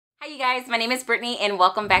You guys, my name is Brittany and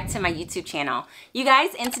welcome back to my YouTube channel. You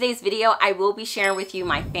guys, in today's video, I will be sharing with you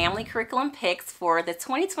my family curriculum picks for the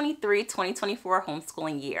 2023-2024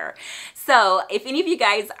 homeschooling year. So if any of you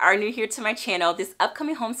guys are new here to my channel, this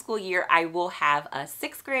upcoming homeschool year, I will have a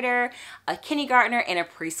 6th grader, a kindergartner, and a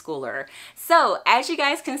preschooler. So as you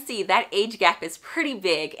guys can see, that age gap is pretty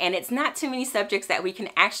big and it's not too many subjects that we can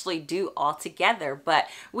actually do all together, but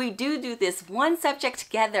we do this one subject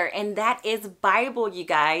together, and that is Bible, you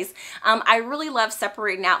guys. I really love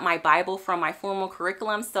separating out my Bible from my formal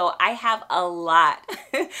curriculum, so I have a lot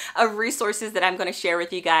of resources that I'm going to share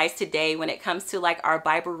with you guys today when it comes to like our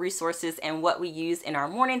Bible resources and what we use in our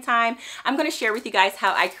morning time. I'm going to share with you guys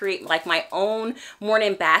how I create like my own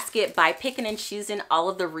morning basket by picking and choosing all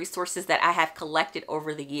of the resources that I have collected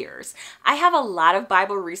over the years. I have a lot of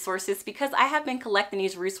Bible resources because I have been collecting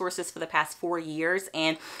these resources for the past 4 years,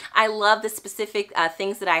 and I love the specific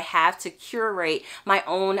things that I have to curate my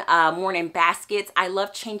own morning baskets. I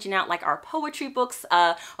love changing out like our poetry books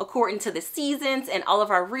according to the seasons, and all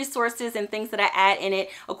of our resources and things that I add in it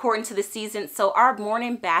according to the season. So our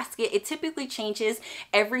morning basket, it typically changes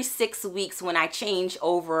every 6 weeks. When I change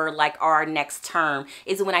over like our next term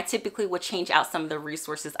is when I typically will change out some of the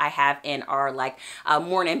resources I have in our like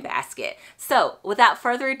morning basket. So without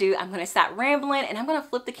further ado, I'm going to stop rambling and I'm going to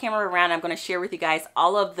flip the camera around. I'm going to share with you guys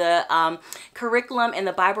all of the curriculum and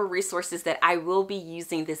the Bible resources that I will be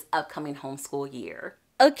using this upcoming homeschool year.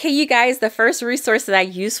 Okay, you guys, the first resource that I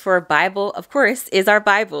use for a Bible, of course, is our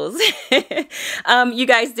Bibles. You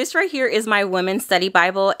guys, this right here is my women's study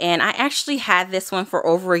Bible, and I actually had this one for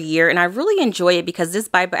over a year, and I really enjoy it because this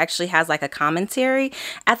Bible actually has like a commentary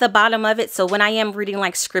at the bottom of it. So when I am reading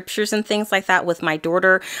like scriptures and things like that with my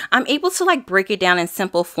daughter, I'm able to like break it down in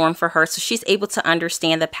simple form for her, so she's able to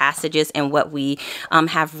understand the passages and what we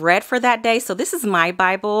have read for that day. So this is my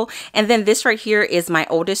Bible, and then this right here is my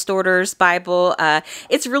oldest daughter's Bible.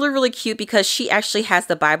 It's really cute because she actually has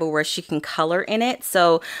the Bible where she can color in it.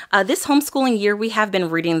 So this homeschooling year, we have been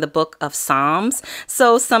reading the book of Psalms.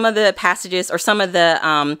 So some of the passages or some of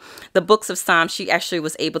the books of Psalms, she actually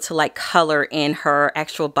was able to like color in her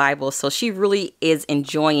actual Bible. So she really is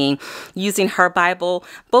enjoying using her Bible.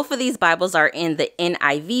 Both of these Bibles are in the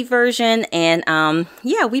NIV version. And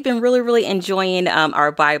yeah, we've been really enjoying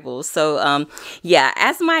our Bibles. So yeah,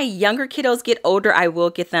 as my younger kiddos get older, I will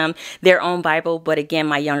get them their own Bible. But again,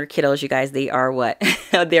 my younger kiddos, you guys, they are what?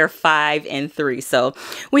 They're 5 and 3. So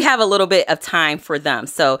we have a little bit of time for them.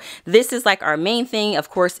 So this is like our main thing, of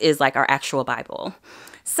course, is like our actual Bible.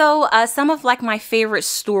 So some of like my favorite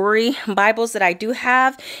story Bibles that I do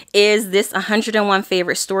have is this 101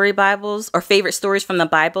 favorite story Bibles or favorite stories from the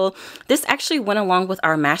Bible. This actually went along with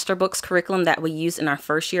our master books curriculum that we used in our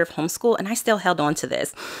first year of homeschool, and I still held on to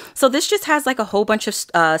this. So this just has like a whole bunch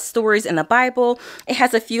of stories in the Bible. It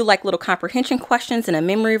has a few like little comprehension questions and a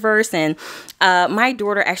memory verse, and my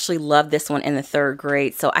daughter actually loved this one in the 3rd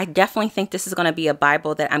grade. So I definitely think this is going to be a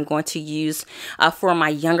Bible that I'm going to use for my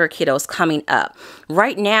younger kiddos coming up.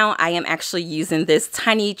 Right now, I am actually using this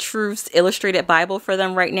Tiny Truths illustrated Bible for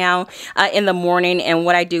them right now in the morning. And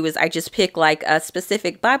what I do is I just pick like a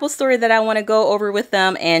specific Bible story that I want to go over with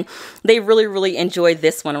them. And they really enjoy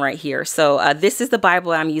this one right here. So this is the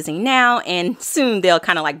Bible I'm using now. And soon they'll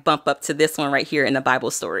kind of like bump up to this one right here in the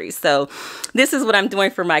Bible stories. So this is what I'm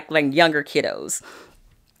doing for my like younger kiddos.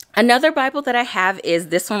 Another Bible that I have is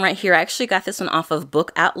this one right here. I actually got this one off of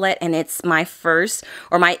Book Outlet, and it's my first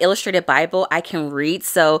or my illustrated Bible I can read.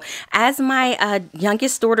 So as my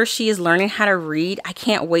youngest daughter, she is learning how to read. I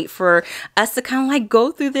can't wait for us to kind of like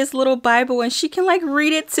go through this little Bible and she can like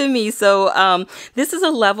read it to me. So this is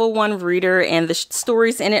a level 1 reader, and the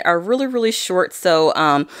stories in it are really short.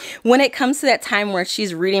 So when it comes to that time where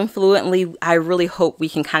she's reading fluently, I really hope we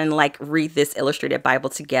can kind of like read this illustrated Bible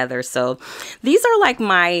together. So these are like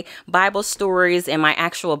my Bible stories and my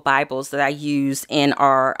actual Bibles that I use in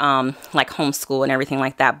our like homeschool and everything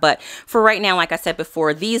like that. But for right now, like I said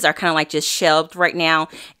before, these are kind of like just shelved right now.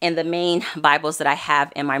 And the main Bibles that I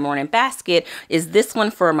have in my morning basket is this one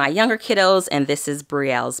for my younger kiddos, and this is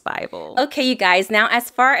Brielle's Bible. Okay, you guys, now as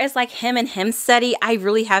far as like hymn and hymn study, I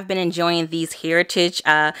really have been enjoying these heritage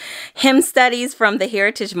hymn studies from the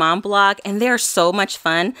Heritage Mom blog, and they're so much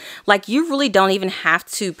fun. Like, you really don't even have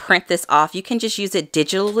to print this off. You can just use it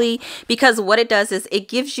digitally visually, because what it does is it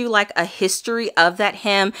gives you like a history of that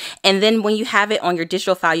hymn, and then when you have it on your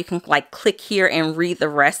digital file, you can like click here and read the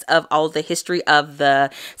rest of all the history of the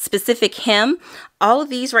specific hymn. All of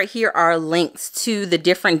these right here are links to the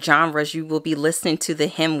different genres you will be listening to the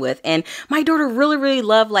hymn with. And my daughter really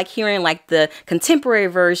loved like hearing like the contemporary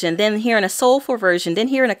version, then hearing a soulful version, then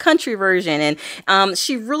hearing a country version. And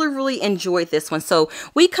she really enjoyed this one. So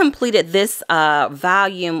we completed this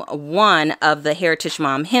volume 1 of the Heritage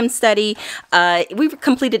Mom Hymn Study. We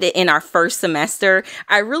completed it in our first semester.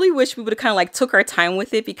 I really wish we would have kind of like took our time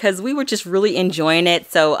with it because we were just really enjoying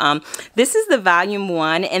it. So this is the volume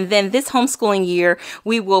 1. And then this homeschooling year,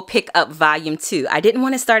 we will pick up volume 2. I didn't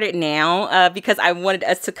want to start it now because I wanted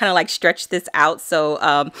us to kind of like stretch this out.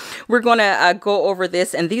 So we're going to go over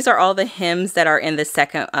this, and these are all the hymns that are in the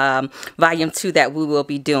second volume 2 that we will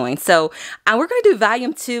be doing. So we're going to do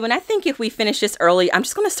volume 2, and I think if we finish this early, I'm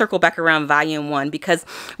just going to circle back around volume 1 because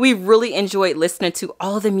we really enjoyed listening to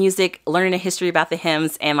all the music, learning the history about the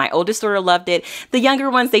hymns, and my oldest daughter loved it. The younger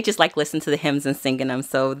ones, they just like listen to the hymns and singing them.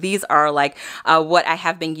 So these are like what I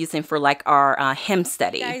have been using for like our hymn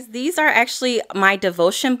study. Guys, these are actually my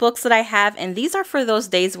devotion books that I have, and these are for those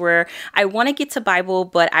days where I want to get to Bible,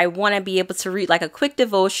 but I want to be able to read like a quick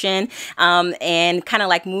devotion and kind of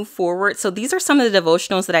like move forward. So these are some of the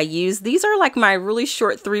devotionals that I use. These are like my really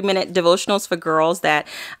short 3-minute devotionals for girls that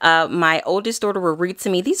my oldest daughter will read to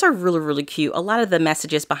me. These are really cute. A lot of the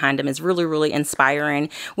messages behind them is really inspiring.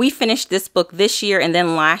 We finished this book this year, and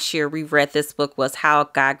then last year we read this book was How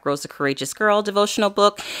God Grows a Courageous Girl devotional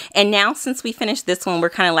book. And now since we finished this one, we're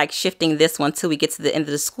kind of like shifting this one till we get to the end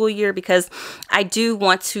of the school year because I do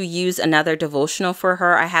want to use another devotional for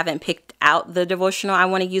her. I haven't picked out the devotional I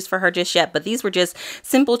want to use for her just yet, but these were just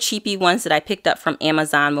simple cheapy ones that I picked up from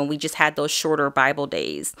Amazon when we just had those shorter Bible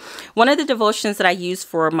days. One of the devotions that I used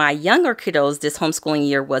for my younger kiddos this homeschooling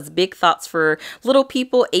year was Big Thoughts for Little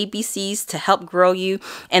People, ABCs to Help Grow You.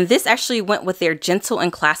 And this actually went with their gentle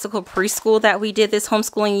and classical preschool that we did this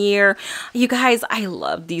homeschooling year. You guys, I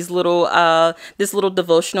love these little this little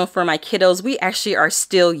devotional for my kiddos. We actually are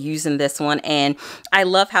still using this one, and I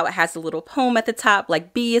love how it has a little poem at the top,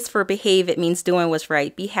 like B is for behave. It means doing what's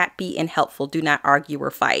right. Be happy and helpful. Do not argue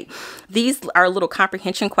or fight. These are little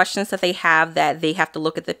comprehension questions that they have to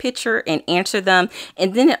look at the picture and answer them,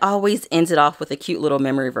 and then it always ends it off with a cute little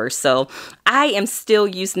memory verse. So I am still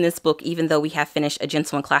using this book even though we have finished a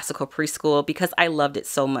gentle and classical preschool because I loved it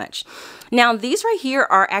so much. Now these right here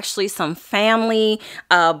are actually some family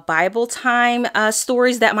Bible time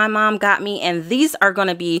stories that my mom got me, and these are going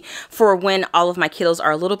to be for when all of my kiddos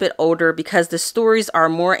are a little bit older because the stories are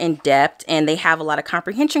more in depth and they have a lot of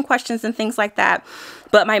comprehension questions and things like that.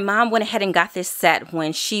 But my mom went ahead and got this set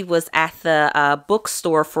when she was at the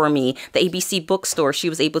bookstore for me, the ABC bookstore. She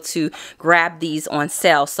was able to grab these on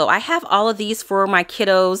sale. So I have all of these for my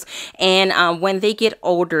kiddos. And when they get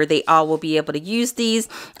older, they all will be able to use these.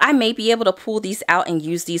 I may be able to pull these out and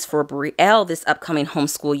use these for Brielle this upcoming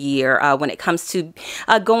homeschool year when it comes to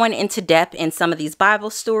going into depth in some of these Bible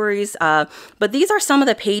stories. But these are some of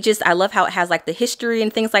the pages. I love how it has like the history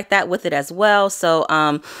and things like that with it as well. So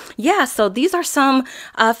yeah, so these are some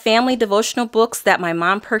family devotional books that my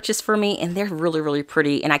mom purchased for me, and they're really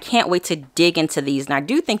pretty, and I can't wait to dig into these. And I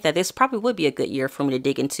do think that this probably would be a good year for me to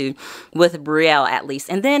dig into with Brielle at least,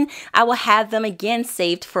 and then I will have them again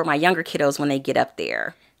saved for my younger kiddos when they get up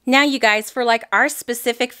there. Now, you guys, for like our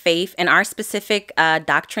specific faith and our specific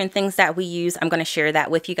doctrine things that we use, I'm going to share that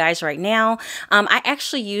with you guys right now. I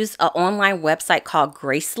actually use an online website called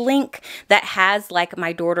GraceLink that has like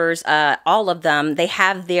my daughters, all of them. They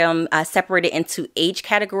have them separated into age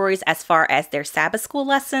categories as far as their Sabbath school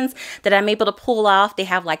lessons that I'm able to pull off. They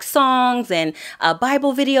have like songs and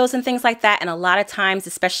Bible videos and things like that. And a lot of times,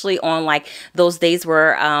 especially on like those days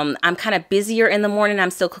where I'm kind of busier in the morning, I'm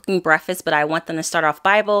still cooking breakfast, but I want them to start off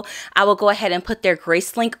Bible, I will go ahead and put their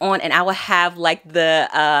GraceLink on, and I will have like the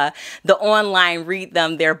online read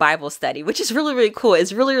them their Bible study, which is really cool.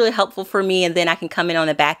 It's really helpful for me, and then I can come in on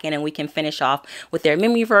the back end and we can finish off with their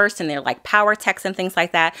memory verse and their like power text and things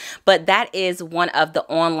like that. But that is one of the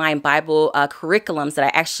online Bible curriculums that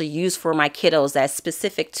I actually use for my kiddos that's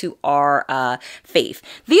specific to our faith.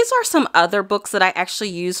 These are some other books that I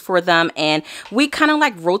actually use for them, and we kind of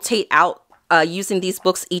like rotate out using these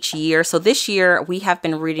books each year. So this year we have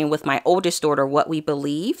been reading with my oldest daughter What We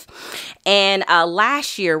Believe. And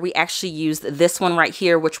last year we actually used this one right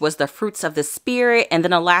here, which was The Fruits of the Spirit. And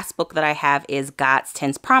then the last book that I have is God's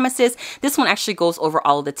 10 Promises. This one actually goes over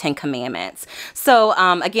all of the 10 Commandments. So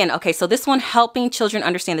again, okay, so this one helping children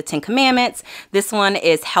understand the 10 Commandments. This one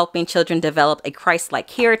is helping children develop a Christ-like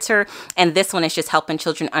character. And this one is just helping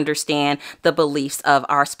children understand the beliefs of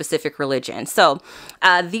our specific religion. So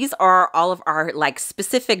these are all of our like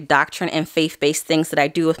specific doctrine and faith-based things that I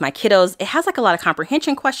do with my kiddos. It has like a lot of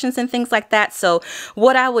comprehension questions and things like that. So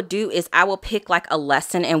what I would do is I will pick like a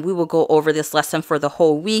lesson and we will go over this lesson for the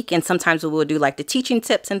whole week. And sometimes we will do like the teaching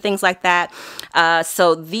tips and things like that.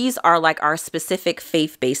 So these are like our specific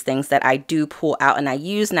faith-based things that I do pull out and I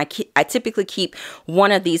use. And I typically keep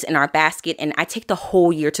one of these in our basket and I take the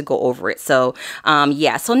whole year to go over it. So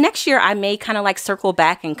yeah, so next year I may kind of like circle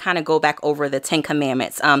back and kind of go back over the 10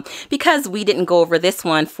 Commandments because we didn't go over this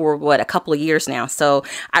one for a couple of years now. So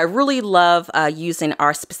I really love using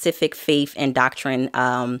our specific faith and doctrine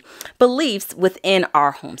beliefs within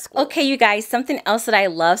our homeschool. Okay, you guys, something else that I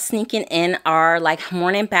love sneaking in our like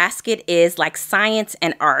morning basket is like science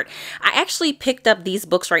and art. I actually picked up these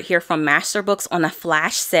books right here from Master Books on a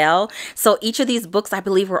flash sale. So each of these books I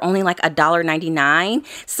believe were only like $1.99.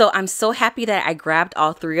 So I'm so happy that I grabbed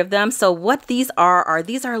all three of them. So what these are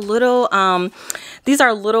these are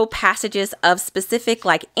little passages of specific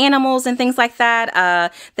like animals and things like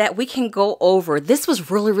that that we can go over. This was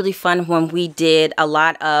really fun when we did a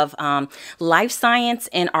lot of life science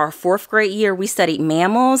in our 4th grade year. We studied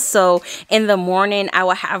mammals. So in the morning I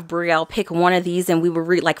will have Brielle pick one of these and we would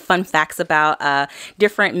read like fun facts about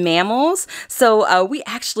different mammals. So we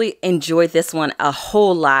actually enjoyed this one a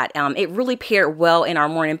whole lot. It really paired well in our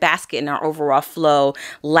morning basket and our overall flow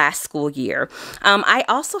last school year. I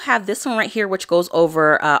also have this one right here which goes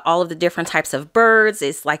over all of the different types of birds.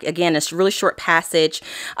 It's like, again, it's a really short passage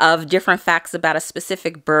of different facts about a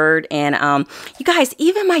specific bird. And you guys,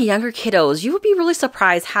 even my younger kiddos, you would be really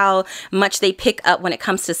surprised how much they pick up when it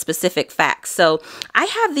comes to specific facts. So I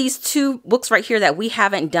have these 2 books right here that we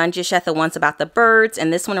haven't done just yet, the ones about the birds.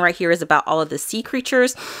 And this one right here is about all of the sea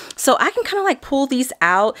creatures. So I can kind of like pull these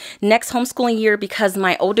out next homeschooling year because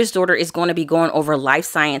my oldest daughter is going to be going over life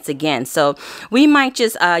science again. So we might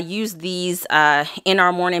just use these in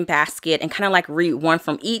our morning basket and kind of like read one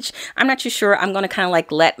from each. I'm not too sure. I'm going to kind of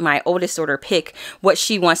like let my oldest daughter pick what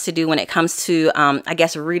she wants to do when it comes to, I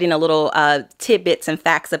guess, reading a little tidbits and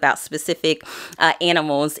facts about specific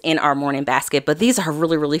animals in our morning basket. But these are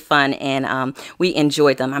really fun and we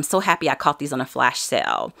enjoyed them. I'm so happy I caught these on a flash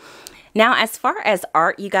sale. Now, as far as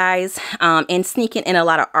art, you guys, and sneaking in a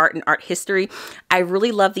lot of art and art history, I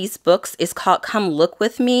really love these books. It's called Come Look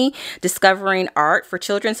With Me, Discovering Art for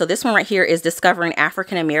Children. So this one right here is Discovering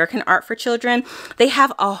African American Art for Children. They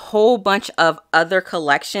have a whole bunch of other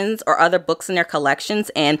collections or other books in their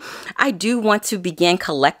collections, and I do want to begin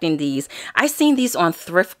collecting these. I've seen these on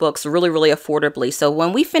thrift books really affordably. So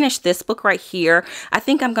when we finish this book right here, I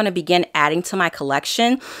think I'm going to begin adding to my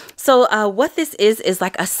collection. So what this is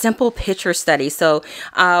like a simple picture study. So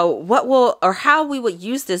how we would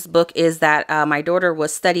use this book is that my daughter will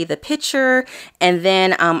study the picture and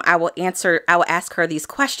then I will ask her these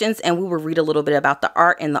questions and we will read a little bit about the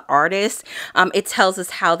art and the artist. It tells us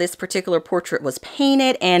how this particular portrait was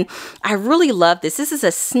painted and I really love this. This is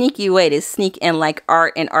a sneaky way to sneak in like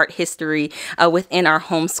art and art history within our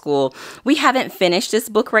homeschool. We haven't finished this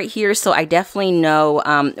book right here, so I definitely know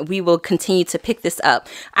we will continue to pick this up.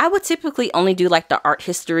 I would typically only do like the art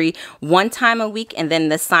history one time a week, and then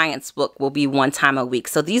the science book will be one time a week.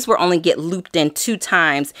 So these will only get looped in 2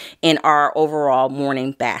 times in our overall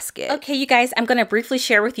morning basket. Okay, you guys, I'm going to briefly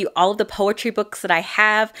share with you all of the poetry books that I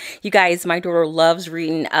have. You guys, my daughter loves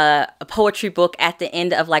reading a poetry book at the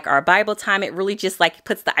end of like our Bible time. It really just like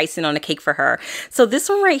puts the icing on the cake for her. So this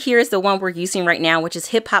one right here is the one we're using right now, which is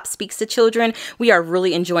Hip Hop Speaks to Children. We are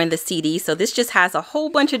really enjoying the CD. So this just has a whole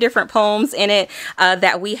bunch of different poems in it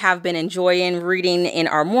that we have been enjoying reading in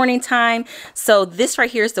our morning time. So this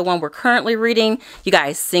right here is the one we're currently reading. You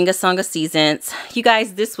guys, Sing a Song of Seasons. You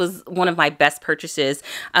guys, this was one of my best purchases.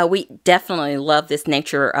 We definitely love this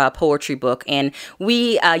nature poetry book, and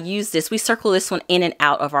we we circle this one in and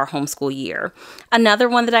out of our homeschool year. Another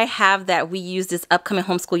one that I have that we use this upcoming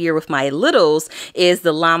homeschool year with my littles is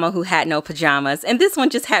The Llama Who Had No Pajamas. And this one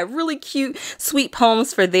just had really cute, sweet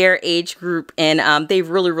poems for their age group, and they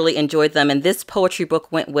really enjoyed them. And this poetry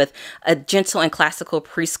book went with a gentle and classical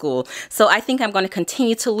preschool school. So I think I'm going to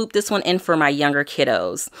continue to loop this one in for my younger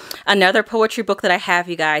kiddos. Another poetry book that I have,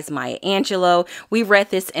 you guys, Maya Angelou. We read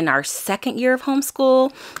this in our second year of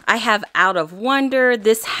homeschool. I have Out of Wonder.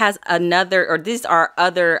 This has another, or these are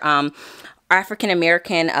other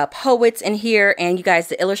African-American poets in here, and you guys,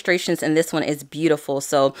 the illustrations in this one is beautiful.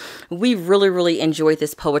 So we really enjoyed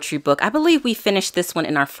this poetry book. I believe we finished this one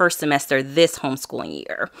in our first semester this homeschooling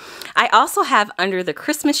year. I also have Under the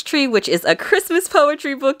Christmas Tree, which is a Christmas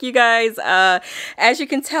poetry book, you guys. As you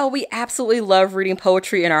can tell, we absolutely love reading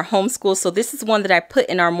poetry in our homeschool. So this is one that I put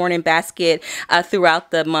in our morning basket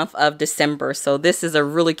throughout the month of December. So this is a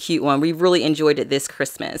really cute one. We really enjoyed it this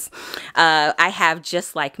Christmas. I have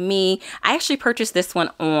Just Like Me. I actually purchased this one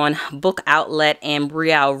on Book Outlet, and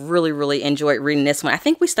Brielle really enjoyed reading this one. I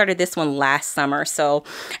think we started this one last summer. So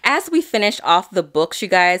as we finish off the books, you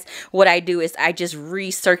guys, what I do is I just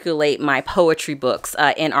recirculate my poetry books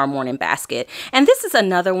in our morning basket. And this is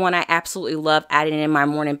another one I absolutely love adding in my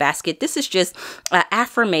morning basket. This is just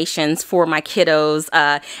affirmations for my kiddos,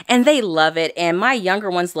 and they love it. And my younger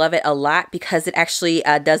ones love it a lot because it actually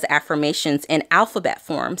does affirmations in alphabet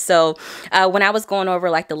form. So when I was going over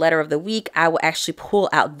like the letter of the week, I will actually pull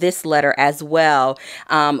out this letter as well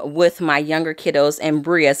with my younger kiddos and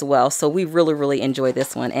Brie as well. So we really enjoy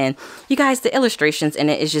this one. And you guys, the illustrations in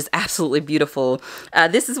it is just absolutely beautiful.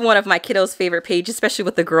 This is one of my kiddos' favorite pages, especially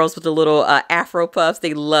with the girls with the little afro puffs.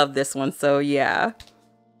 They love this one. So yeah.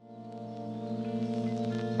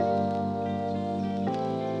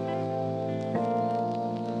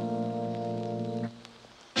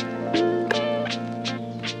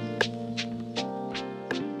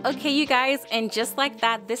 Okay, you guys, and just like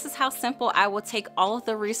that, this is how simple I will take all of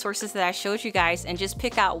the resources that I showed you guys and just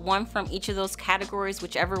pick out one from each of those categories,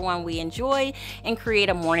 whichever one we enjoy, and create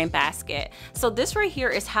a morning basket. So this right here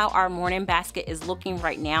is how our morning basket is looking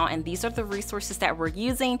right now, and these are the resources that we're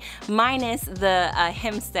using, minus the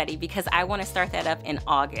hymn study, because I want to start that up in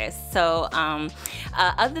August. So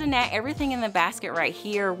other than that, everything in the basket right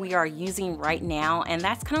here we are using right now, and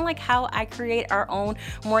that's kind of like how I create our own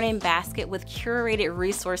morning basket with curated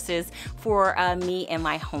resources for me and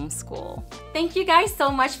my homeschool. Thank you guys so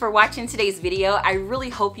much for watching today's video. I really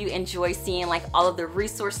hope you enjoy seeing like all of the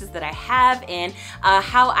resources that I have and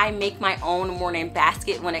how I make my own morning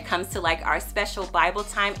basket when it comes to like our special Bible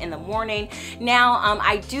time in the morning. Now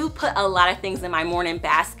I do put a lot of things in my morning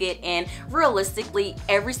basket, and realistically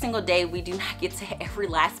every single day we do not get to every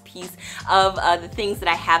last piece of the things that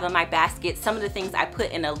I have in my basket. Some of the things I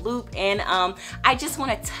put in a loop, and I just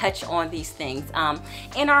want to touch on these things.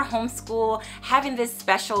 In our homeschool, having this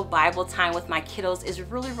special Bible time with my kiddos is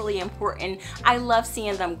really important. I love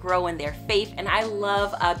seeing them grow in their faith, and I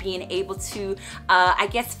love being able to, I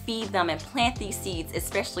guess, feed them and plant these seeds,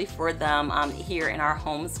 especially for them here in our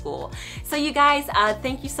homeschool. So you guys,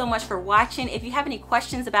 thank you so much for watching. If you have any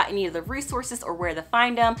questions about any of the resources or where to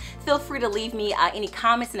find them, feel free to leave me any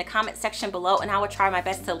comments in the comment section below, and I will try my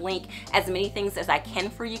best to link as many things as I can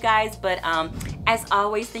for you guys. But as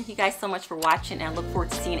always, thank you guys so much for watching, and I look forward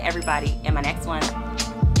to seeing everybody in my next one.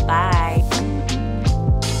 Bye.